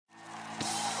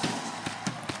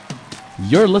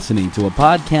You're listening to a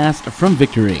podcast from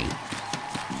Victory.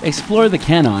 Explore the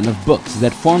canon of books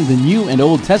that form the New and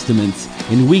Old Testaments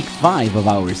in Week 5 of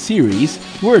our series,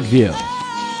 Wordview.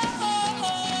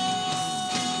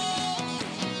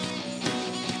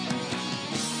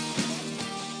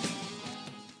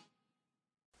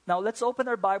 Now, let's open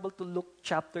our Bible to Luke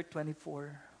chapter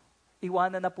 24.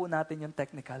 Iwanan na po natin yung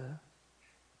technical.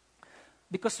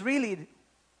 Because really,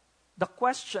 the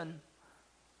question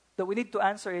that we need to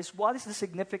answer is, what is the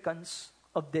significance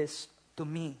of this to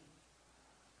me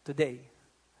today?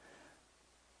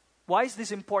 Why is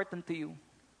this important to you?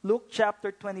 Luke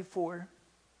chapter 24.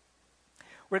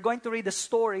 We're going to read a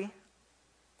story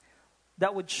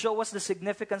that would show us the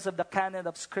significance of the canon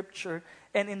of Scripture.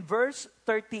 And in verse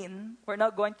 13, we're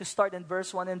not going to start in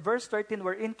verse 1. In verse 13,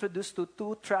 we're introduced to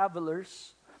two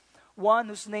travelers, one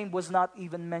whose name was not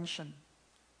even mentioned.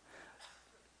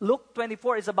 Luke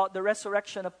 24 is about the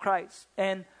resurrection of Christ.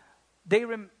 And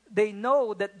they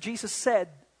know that Jesus said,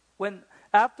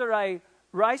 after I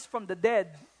rise from the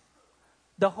dead,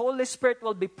 the Holy Spirit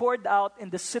will be poured out in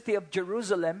the city of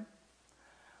Jerusalem.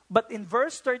 But in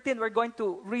verse 13, we're going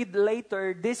to read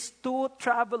later, these two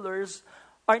travelers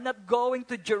are not going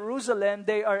to Jerusalem.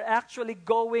 They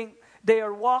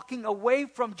are walking away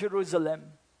from Jerusalem.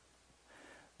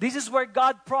 This is where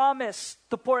God promised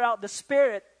to pour out the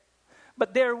Spirit.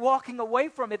 But they're walking away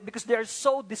from it because they're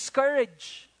so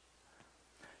discouraged.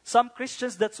 Some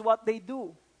Christians, that's what they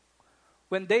do.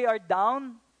 When they are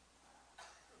down,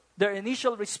 their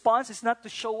initial response is not to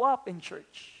show up in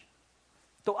church,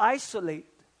 to isolate.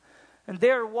 And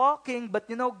they're walking, but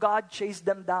God chased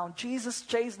them down. Jesus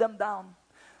chased them down.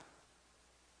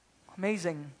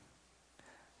 Amazing.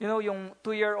 Yung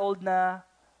 2-year-old na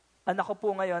anak ko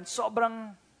po ngayon,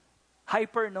 sobrang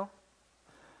hyper, no?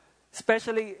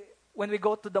 Especially when we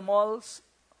go to the malls,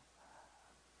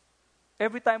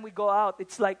 every time we go out,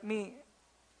 it's like me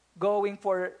going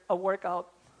for a workout.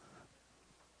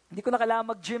 Hindi ko na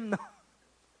kailangan mag-gym, no?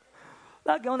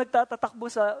 Lagi ako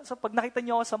nagtatatakbo sa pag nakita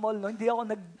niyo ako sa mall, no? Hindi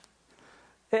ako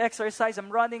nag-exercise.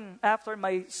 I'm running after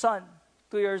my son,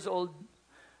 2 years old.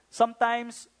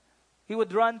 Sometimes, he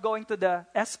would run going to the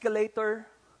escalator.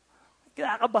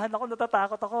 Kinakabahan ako,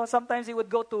 natatakot ako. Sometimes he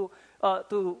would go to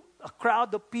a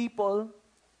crowd of people.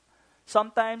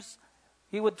 Sometimes,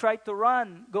 he would try to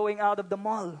run going out of the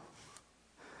mall.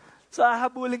 So,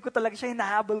 hahabulin ko talaga siya,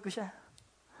 hinahabol ko siya.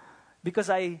 Because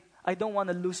I don't want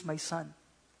to lose my son.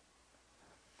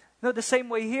 The same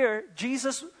way here,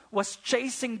 Jesus was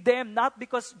chasing them, not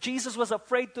because Jesus was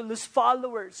afraid to lose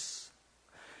followers.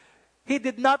 He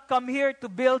did not come here to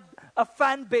build a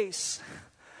fan base.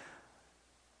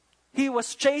 He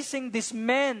was chasing these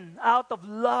men out of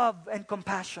love and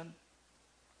compassion.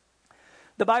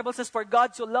 The Bible says, for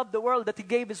God so loved the world that He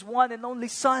gave His one and only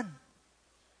Son.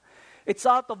 It's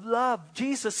out of love.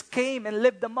 Jesus came and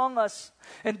lived among us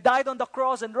and died on the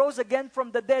cross and rose again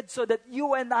from the dead so that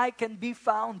you and I can be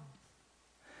found.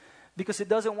 Because He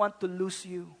doesn't want to lose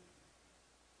you.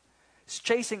 He's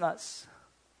chasing us.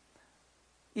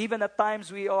 Even at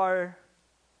times we are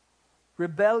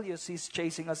rebellious, He's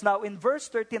chasing us. Now in verse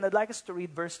 13, I'd like us to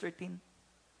read verse 13.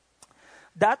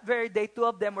 That very day, 2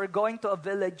 of them were going to a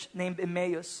village named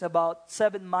Emmaus, about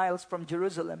 7 miles from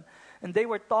Jerusalem. And they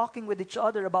were talking with each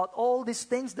other about all these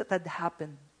things that had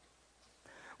happened.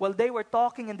 While they were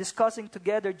talking and discussing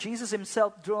together, Jesus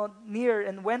Himself drew near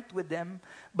and went with them,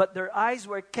 but their eyes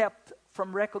were kept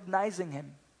from recognizing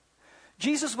Him.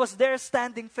 Jesus was there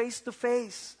standing face to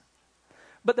face.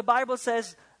 But the Bible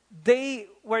says they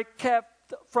were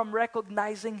kept from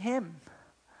recognizing Him.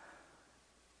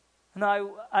 Now,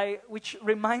 which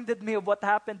reminded me of what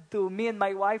happened to me and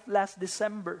my wife last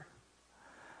December.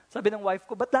 Sabi ng wife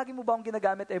ko, ba't lagi mo ba akong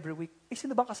ginagamit every week?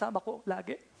 Sino bang kasama ko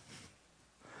lagi?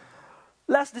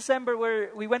 Last December,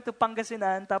 we went to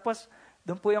Pangasinan, tapos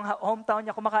doon po yung hometown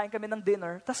niya, kumakain kami ng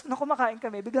dinner. Tapos nung kumakain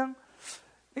kami, biglang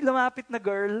may lumapit na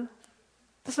girl.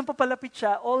 Tapos nung papalapit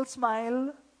siya, all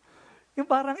smile. Yung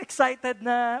parang excited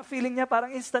na feeling niya,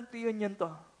 parang instant reunion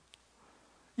to.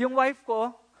 Yung wife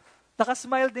ko,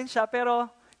 nakasmile din siya, pero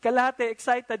kalahati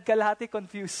excited, kalahati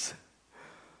confused.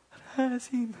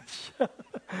 Sino siya?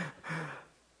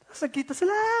 Tapos nagkita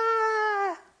sila.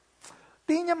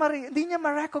 Di niya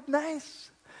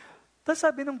ma-recognize. Tapos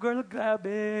sabi ng girl,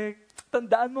 grabe,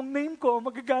 tandaan mong name ko,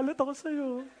 magagalit ako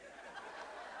sa'yo.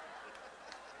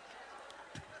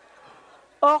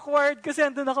 Awkward, kasi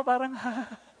andun ako parang,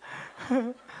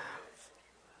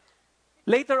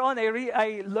 Later on,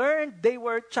 I learned they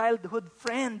were childhood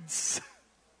friends.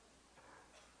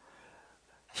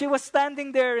 She was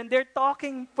standing there and they're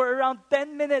talking for around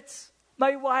 10 minutes.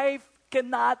 My wife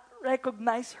cannot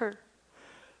recognize her.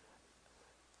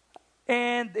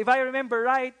 And if I remember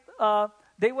right,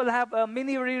 they will have a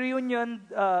mini reunion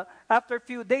after a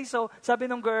few days. So sabi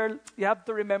ng girl, you have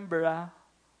to remember,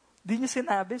 Di niya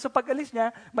sinabi. So pag alis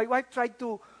niya, my wife tried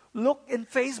to look in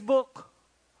Facebook.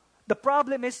 The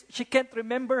problem is, she can't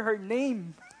remember her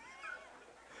name.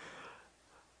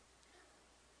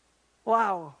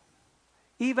 Wow.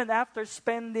 Even after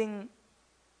spending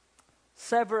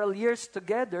several years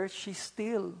together, she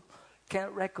still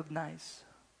can't recognize.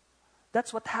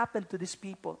 That's what happened to these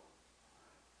people.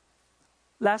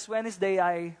 Last Wednesday,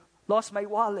 I lost my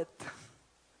wallet.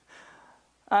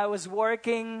 I was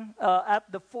working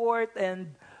at the fort,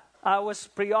 and I was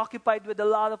preoccupied with a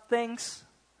lot of things.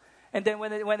 And then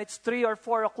when it's 3 or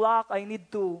 4 o'clock, I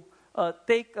need to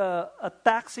take a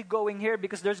taxi going here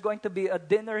because there's going to be a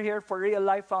dinner here for Real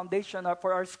Life Foundation or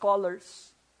for our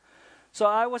scholars. So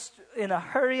I was in a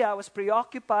hurry. I was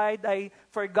preoccupied. I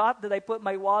forgot that I put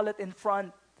my wallet in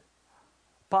front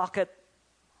pocket.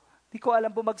 Di ko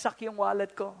alam bumagsak yung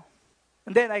wallet ko.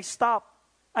 And then I stopped.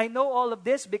 I know all of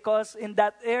this because in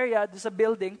that area, sa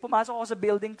building, pumasok ako sa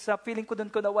building, sa feeling ko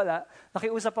doon ko nawala,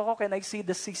 nakiusap ako, can I see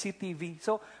the CCTV?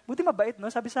 So, buti mabait,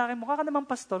 no? Sabi sa akin, mukha ka naman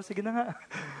pastor, sige na nga.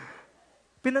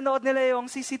 Pinanood nila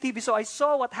yung CCTV, so I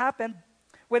saw what happened.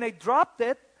 When I dropped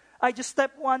it, I just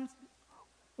stepped one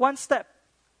step.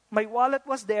 My wallet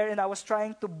was there and I was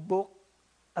trying to book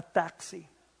a taxi.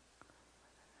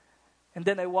 And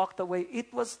then I walked away.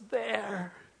 It was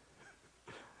there.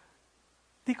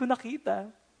 Di ko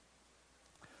nakita.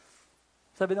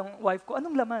 Sabi ng wife ko,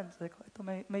 anong laman? Sabi ko, ito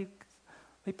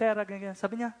may pera, ganyan.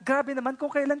 Sabi niya, grabe naman kung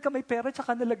kailan ka may pera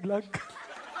tsaka nalaglag.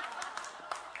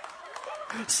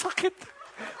 Sakit.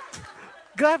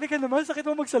 Grabe ka naman, sakit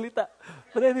mo magsalita.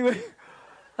 But anyway,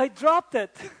 I dropped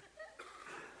it.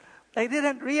 I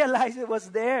didn't realize it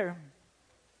was there.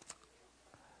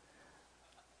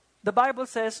 The Bible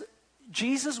says,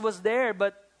 Jesus was there,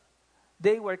 but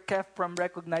they were kept from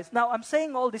recognizing. Now, I'm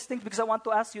saying all these things because I want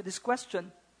to ask you this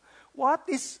question. What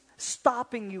is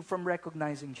stopping you from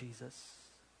recognizing Jesus?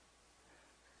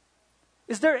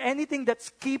 Is there anything that's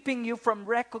keeping you from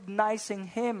recognizing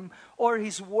Him or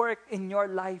His work in your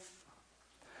life?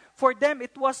 For them,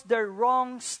 it was their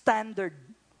wrong standard.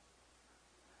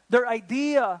 Their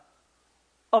idea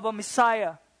of a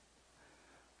Messiah.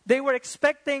 They were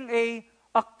expecting a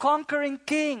conquering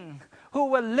king who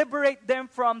will liberate them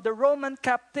from the Roman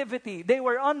captivity. They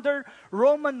were under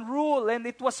Roman rule and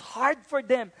it was hard for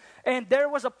them. And there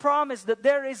was a promise that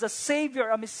there is a Savior,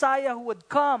 a Messiah who would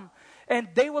come and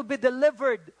they will be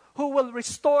delivered, who will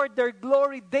restore their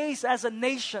glory days as a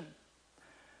nation.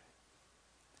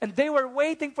 And they were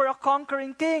waiting for a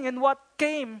conquering king, and what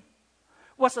came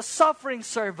was a suffering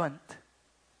servant.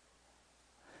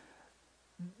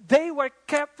 They were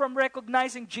kept from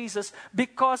recognizing Jesus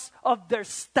because of their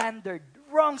standard,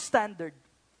 wrong standard.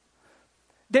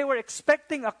 They were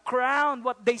expecting a crown.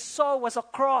 What they saw was a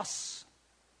cross.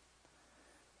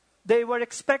 They were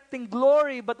expecting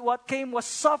glory, but what came was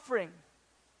suffering.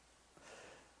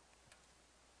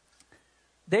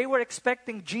 They were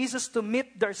expecting Jesus to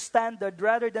meet their standard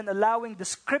rather than allowing the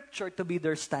Scripture to be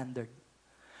their standard.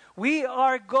 We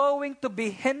are going to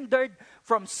be hindered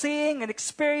from seeing and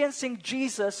experiencing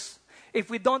Jesus if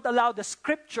we don't allow the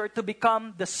Scripture to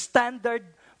become the standard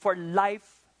for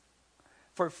life,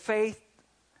 for faith,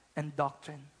 and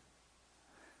doctrine.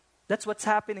 That's what's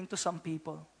happening to some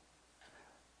people.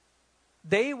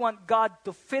 They want God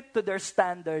to fit to their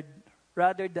standard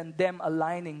rather than them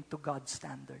aligning to God's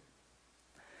standard.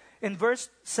 In verse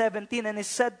 17, and he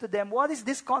said to them, what is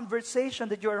this conversation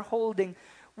that you are holding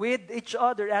with each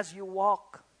other as you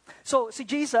walk? So, si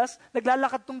Jesus,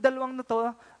 naglalakad tong dalawang na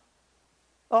to,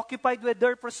 occupied with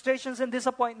their frustrations and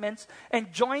disappointments,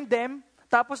 and joined them,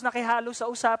 tapos nakihalo sa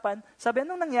usapan. Sabi,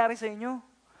 anong nangyari sa inyo?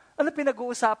 Ano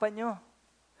pinag-uusapan nyo?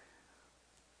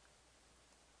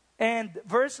 And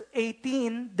verse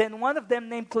 18, then one of them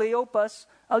named Cleopas,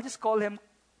 I'll just call him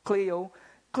Cleo.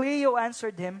 Cleo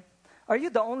answered him, are you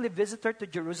the only visitor to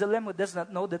Jerusalem who does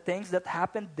not know the things that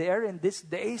happened there in these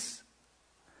days?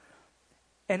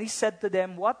 And he said to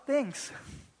them, what things?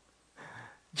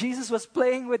 Jesus was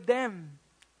playing with them.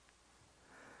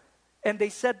 And they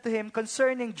said to him,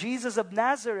 concerning Jesus of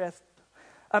Nazareth,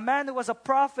 a man who was a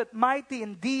prophet, mighty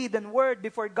in deed and word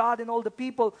before God and all the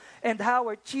people, and how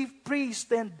our chief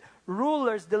priests and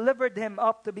rulers delivered him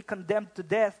up to be condemned to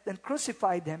death and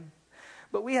crucified him.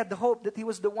 But we had the hope that he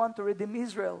was the one to redeem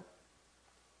Israel.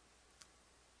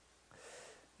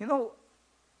 You know,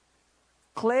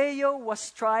 Cleo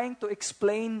was trying to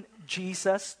explain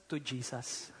Jesus to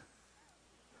Jesus.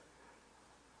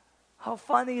 How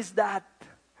funny is that?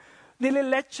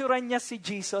 Nililecturan niya si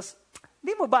Jesus.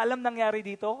 Di mo ba alam nangyari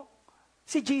dito?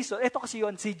 Si Jesus, ito kasi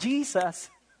yun, si Jesus.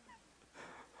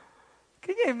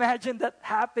 Can you imagine that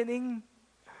happening?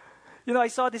 You know, I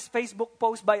saw this Facebook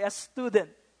post by a student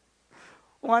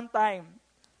one time.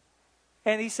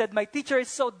 And he said, my teacher is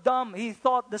so dumb, he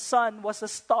thought the sun was a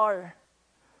star.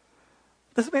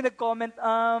 Tapos may nag-comment,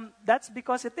 that's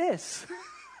because it is.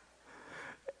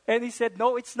 And he said,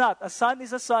 no, it's not. A sun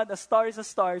is a sun, a star is a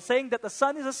star. Saying that a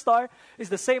sun is a star is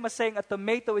the same as saying a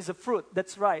tomato is a fruit.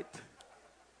 That's right.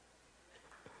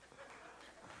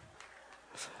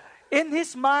 In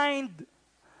his mind,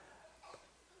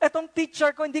 etong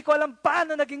teacher ko, hindi ko alam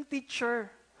paano naging teacher.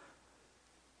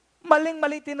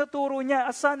 Maling-mali tinuturo niya.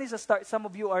 A sun is a star. Some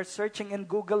of you are searching in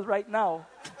Google right now.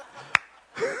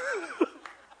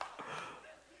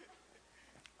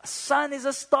 A sun is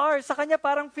a star. Sa kanya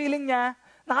parang feeling niya,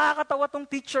 nakakatawa tong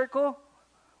teacher ko.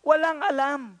 Walang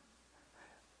alam.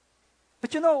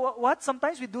 But you know what?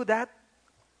 Sometimes we do that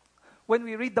when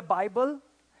we read the Bible.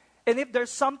 And if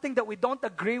there's something that we don't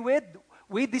agree with,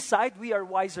 we decide we are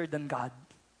wiser than God.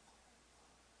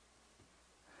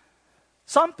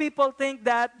 Some people think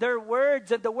that their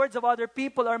words and the words of other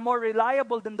people are more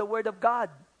reliable than the word of God.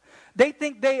 They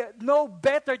think they know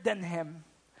better than Him.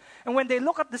 And when they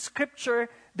look at the scripture,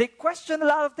 they question a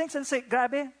lot of things and say,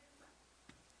 grabe,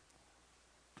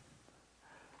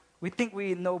 we think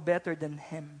we know better than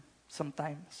Him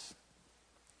sometimes.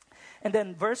 And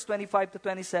then verse 25 to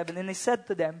 27, and He said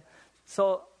to them,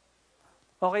 so,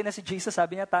 okay na si Jesus,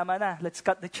 sabi niya, tama na, let's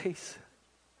cut the chase.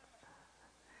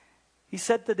 He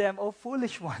said to them, O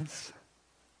foolish ones,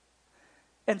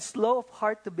 and slow of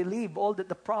heart to believe all that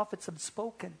the prophets have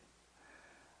spoken.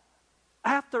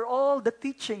 After all the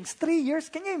teachings, 3 years,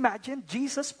 can you imagine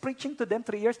Jesus preaching to them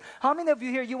 3 years? How many of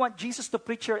you here, you want Jesus to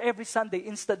preach here every Sunday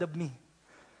instead of me?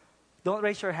 Don't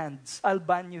raise your hands. I'll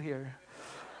ban you here.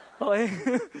 Okay?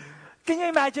 Can you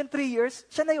imagine 3 years?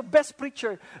 Siya na yung best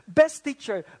preacher, best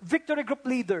teacher, victory group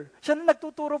leader. Siya na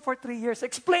nagtuturo for 3 years,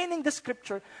 explaining the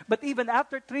scripture. But even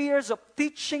after 3 years of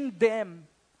teaching them,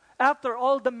 after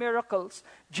all the miracles,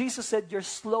 Jesus said, you're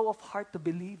slow of heart to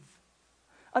believe.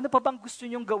 Ano pa bang gusto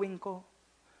niyong gawin ko?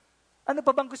 Ano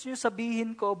pa bang gusto niyong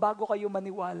sabihin ko bago kayo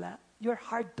maniwala? You're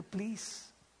hard to please.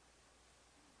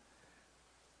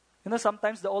 You know,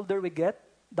 sometimes the older we get,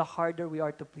 the harder we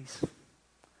are to please.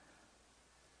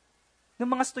 Yung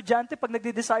mga estudyante, pag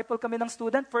nagdi-disciple kami ng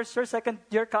student, first year, second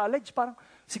year college, parang,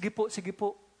 sige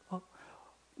po. Oh,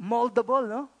 moldable,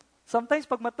 no? Sometimes,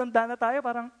 pag matanda na tayo,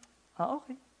 parang,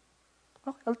 okay.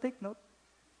 Okay, I'll take note.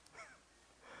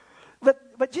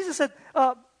 But Jesus said,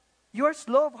 you are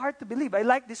slow of heart to believe. I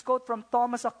like this quote from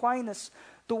Thomas Aquinas.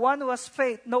 To one who has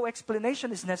faith, no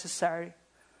explanation is necessary.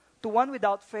 To one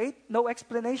without faith, no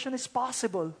explanation is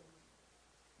possible.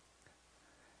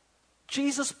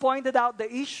 Jesus pointed out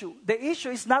the issue. The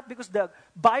issue is not because the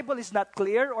Bible is not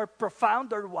clear or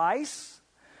profound or wise.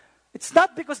 It's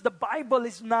not because the Bible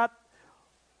is not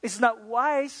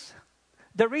wise.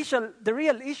 The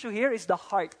real issue here is the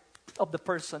heart of the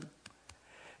person.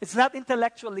 It's not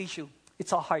intellectual issue.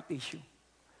 It's a heart issue.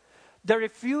 The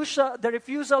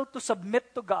refusal to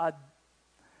submit to God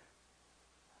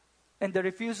and the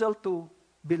refusal to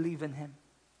believe in Him.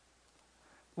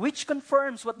 Which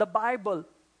confirms what the Bible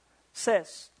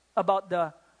says about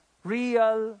the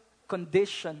real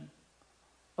condition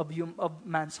of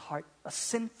man's heart, a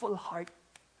sinful heart.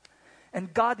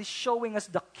 And God is showing us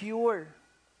the cure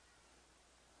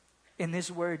in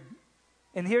His Word.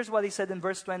 And here's what He said in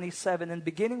verse 27, and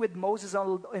beginning with Moses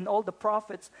and all the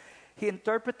prophets, He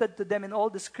interpreted to them in all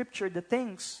the scripture the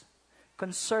things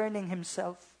concerning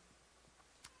Himself.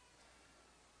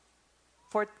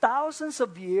 For thousands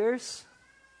of years,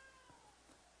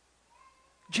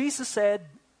 Jesus said,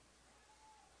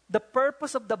 the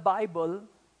purpose of the Bible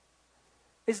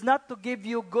is not to give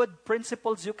you good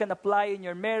principles you can apply in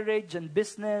your marriage and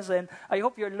business. And I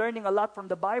hope you're learning a lot from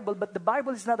the Bible, but the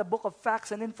Bible is not a book of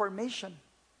facts and information.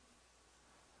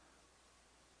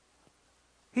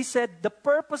 He said, the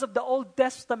purpose of the Old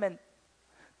Testament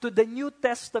to the New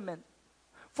Testament,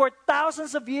 for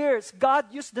thousands of years, God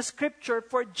used the scripture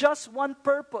for just one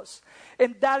purpose,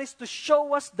 and that is to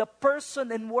show us the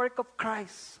person and work of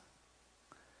Christ.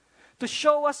 To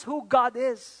show us who God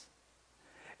is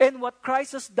and what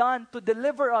Christ has done to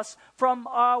deliver us from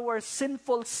our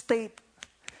sinful state.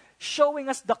 Showing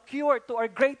us the cure to our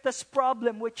greatest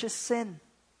problem, which is sin,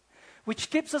 which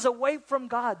keeps us away from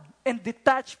God and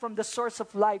detached from the source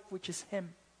of life, which is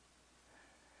Him.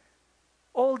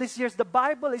 All these years, the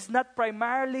Bible is not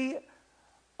primarily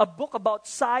a book about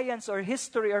science or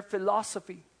history or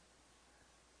philosophy.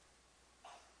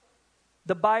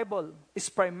 The Bible is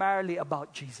primarily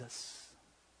about Jesus,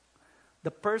 the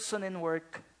person and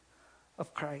work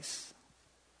of Christ.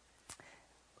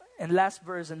 And last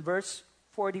verse, in verse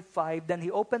 45, then he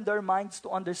opened their minds to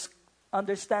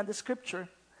understand the scripture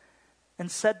and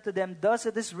said to them, thus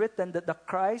it is written that the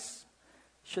Christ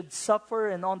should suffer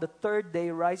and on the third day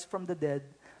rise from the dead,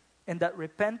 and that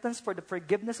repentance for the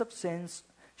forgiveness of sins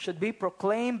should be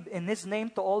proclaimed in his name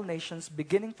to all nations,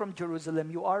 beginning from Jerusalem.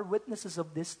 You are witnesses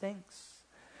of these things.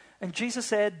 And Jesus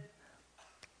said,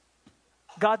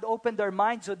 God opened their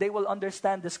minds so they will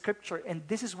understand the scripture. And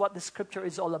this is what the scripture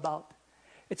is all about.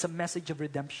 It's a message of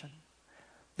redemption.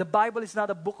 The Bible is not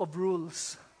a book of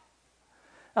rules.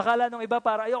 Akala nung iba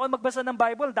para, ayoko magbasa ng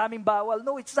Bible, daming bawal.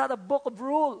 No, it's not a book of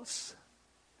rules.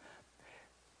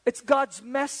 It's God's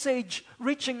message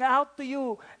reaching out to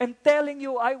you and telling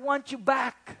you, I want you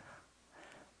back.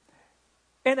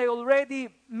 And I already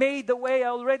made the way, I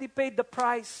already paid the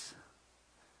price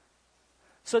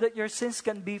so that your sins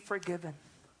can be forgiven.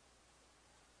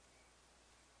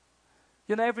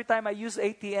 You know, every time I use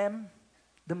ATM,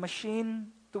 the machine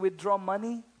to withdraw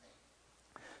money,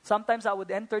 sometimes I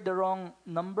would enter the wrong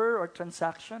number or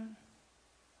transaction.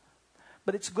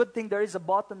 But it's a good thing there is a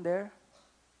button there,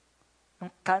 a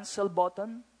cancel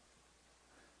button,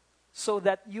 so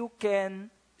that you can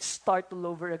start all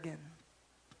over again.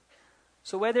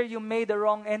 So whether you made the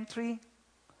wrong entry,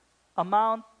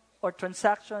 amount, or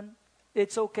transaction,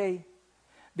 it's okay.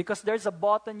 Because there's a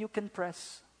button you can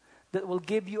press that will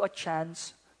give you a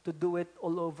chance to do it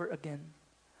all over again.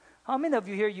 How many of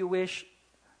you here, you wish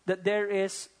that there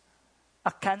is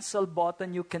a cancel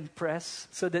button you can press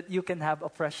so that you can have a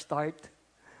fresh start?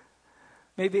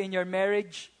 Maybe in your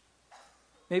marriage,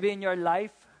 maybe in your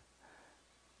life.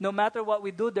 No matter what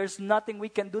we do, there's nothing we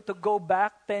can do to go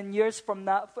back 10 years from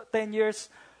now, 10 years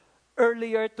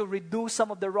earlier to redo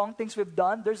some of the wrong things we've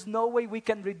done. There's no way we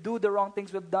can redo the wrong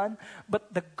things we've done.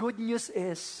 But the good news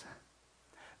is,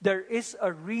 there is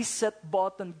a reset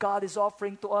button God is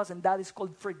offering to us, and that is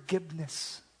called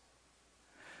forgiveness.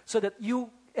 So that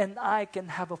you and I can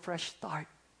have a fresh start.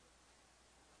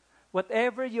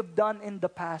 Whatever you've done in the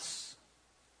past,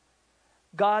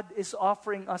 God is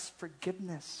offering us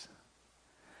forgiveness.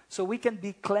 So we can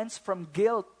be cleansed from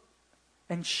guilt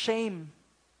and shame.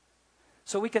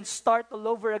 So we can start all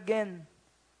over again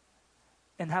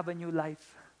and have a new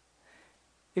life.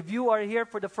 If you are here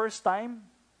for the first time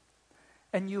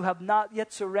and you have not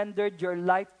yet surrendered your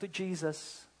life to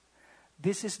Jesus,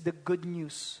 this is the good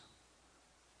news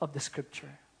of the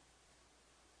scripture.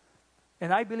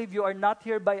 And I believe you are not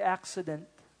here by accident,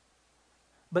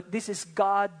 but this is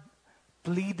God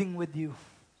pleading with you.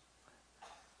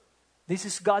 This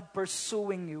is God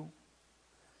pursuing you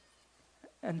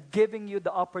and giving you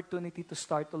the opportunity to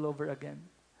start all over again.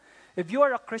 If you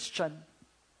are a Christian,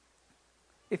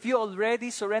 if you already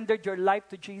surrendered your life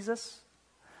to Jesus,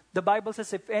 the Bible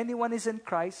says if anyone is in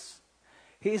Christ,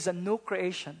 he is a new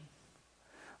creation.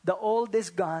 The old is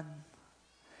gone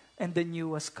and the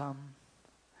new has come.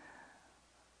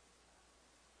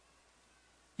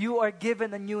 You are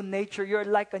given a new nature. You're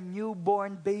like a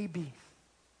newborn baby.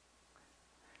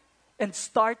 And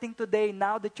starting today,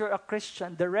 now that you're a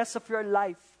Christian, the rest of your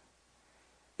life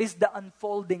is the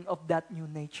unfolding of that new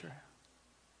nature.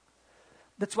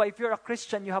 That's why if you're a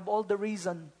Christian, you have all the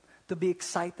reason to be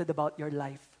excited about your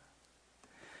life.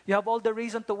 You have all the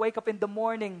reason to wake up in the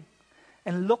morning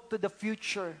and look to the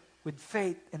future with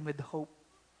faith and with hope.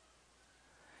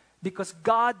 Because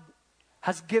God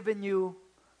has given you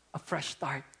a fresh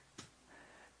start.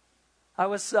 I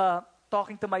was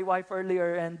talking to my wife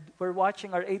earlier, and we're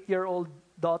watching our 8-year-old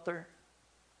daughter.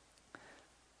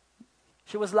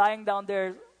 She was lying down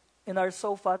there in our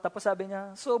sofa, tapos sabi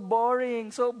niya, so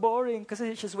boring,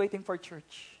 kasi she's waiting for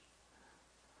church.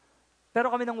 Pero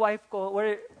kami ng wife ko,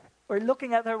 we're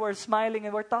looking at her, we're smiling,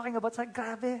 and we're talking about, like,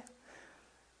 grabe,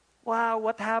 wow,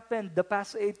 what happened the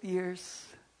past 8 years?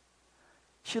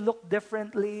 She looked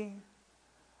differently.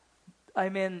 I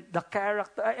mean, the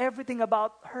character, everything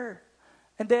about her.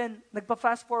 And then,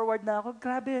 nagpa-fast forward na ako,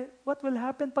 grabe, what will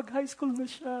happen pag high school na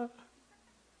siya?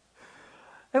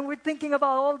 And we're thinking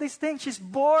about all these things. She's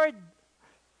bored.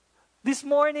 This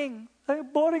morning, ay,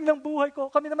 boring ng buhay ko.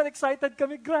 Kami naman excited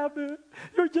kami, grabe,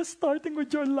 you're just starting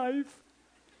with your life.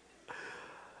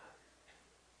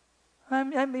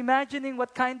 I'm imagining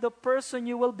what kind of person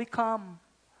you will become.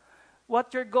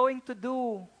 What you're going to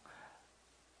do.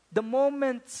 The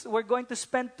moments we're going to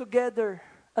spend together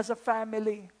as a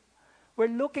family. We're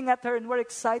looking at her and we're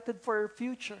excited for her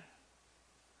future.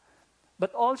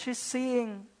 But all she's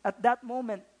seeing at that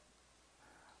moment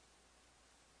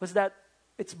was that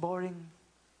it's boring.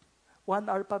 1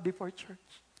 hour pa before church.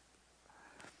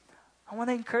 I want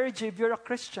to encourage you, if you're a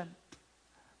Christian,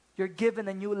 You're given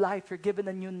a new life. You're given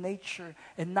a new nature.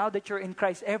 And now that you're in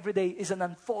Christ, every day is an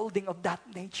unfolding of that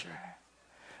nature,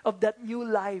 of that new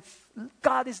life.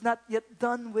 God is not yet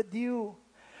done with you.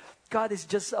 God is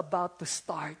just about to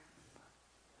start.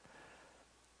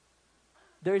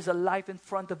 There is a life in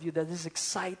front of you that is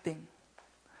exciting.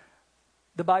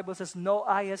 The Bible says, no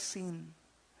eye has seen,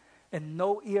 and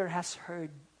no ear has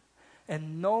heard,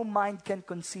 and no mind can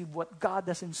conceive what God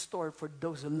has in store for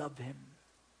those who love Him.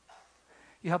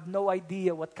 You have no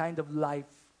idea what kind of life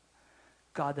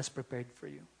God has prepared for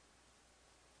you.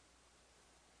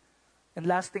 And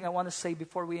last thing I want to say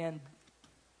before we end.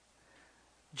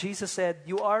 Jesus said,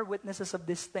 you are witnesses of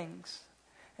these things.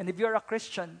 And if you're a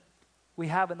Christian, we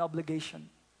have an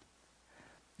obligation.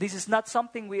 This is not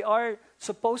something we are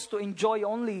supposed to enjoy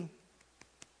only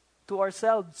to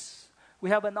ourselves. We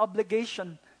have an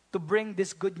obligation to bring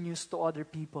this good news to other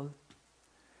people.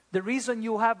 The reason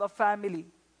you have a family,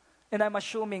 and I'm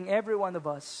assuming every one of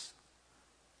us,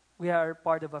 we are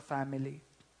part of a family.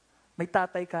 May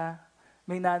tatay ka,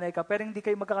 may nanay ka, pero hindi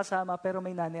kayo magkakasama, pero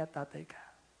may nanay at tatay ka.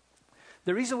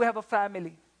 The reason we have a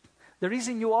family, the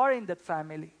reason you are in that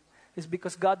family, is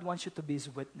because God wants you to be His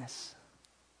witness.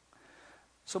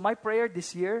 So my prayer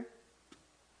this year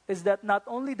is that not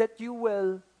only that you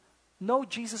will know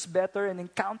Jesus better and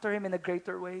encounter Him in a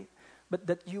greater way, but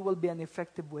that you will be an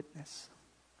effective witness.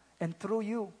 And through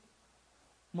you,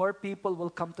 more people will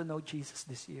come to know Jesus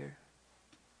this year.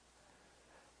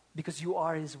 Because you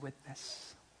are His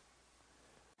witness.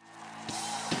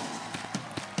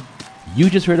 You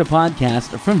just heard a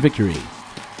podcast from Victory.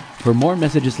 For more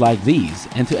messages like these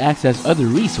and to access other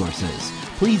resources,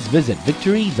 please visit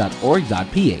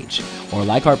victory.org.ph or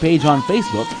like our page on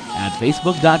Facebook at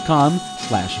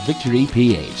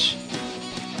facebook.com/victoryph.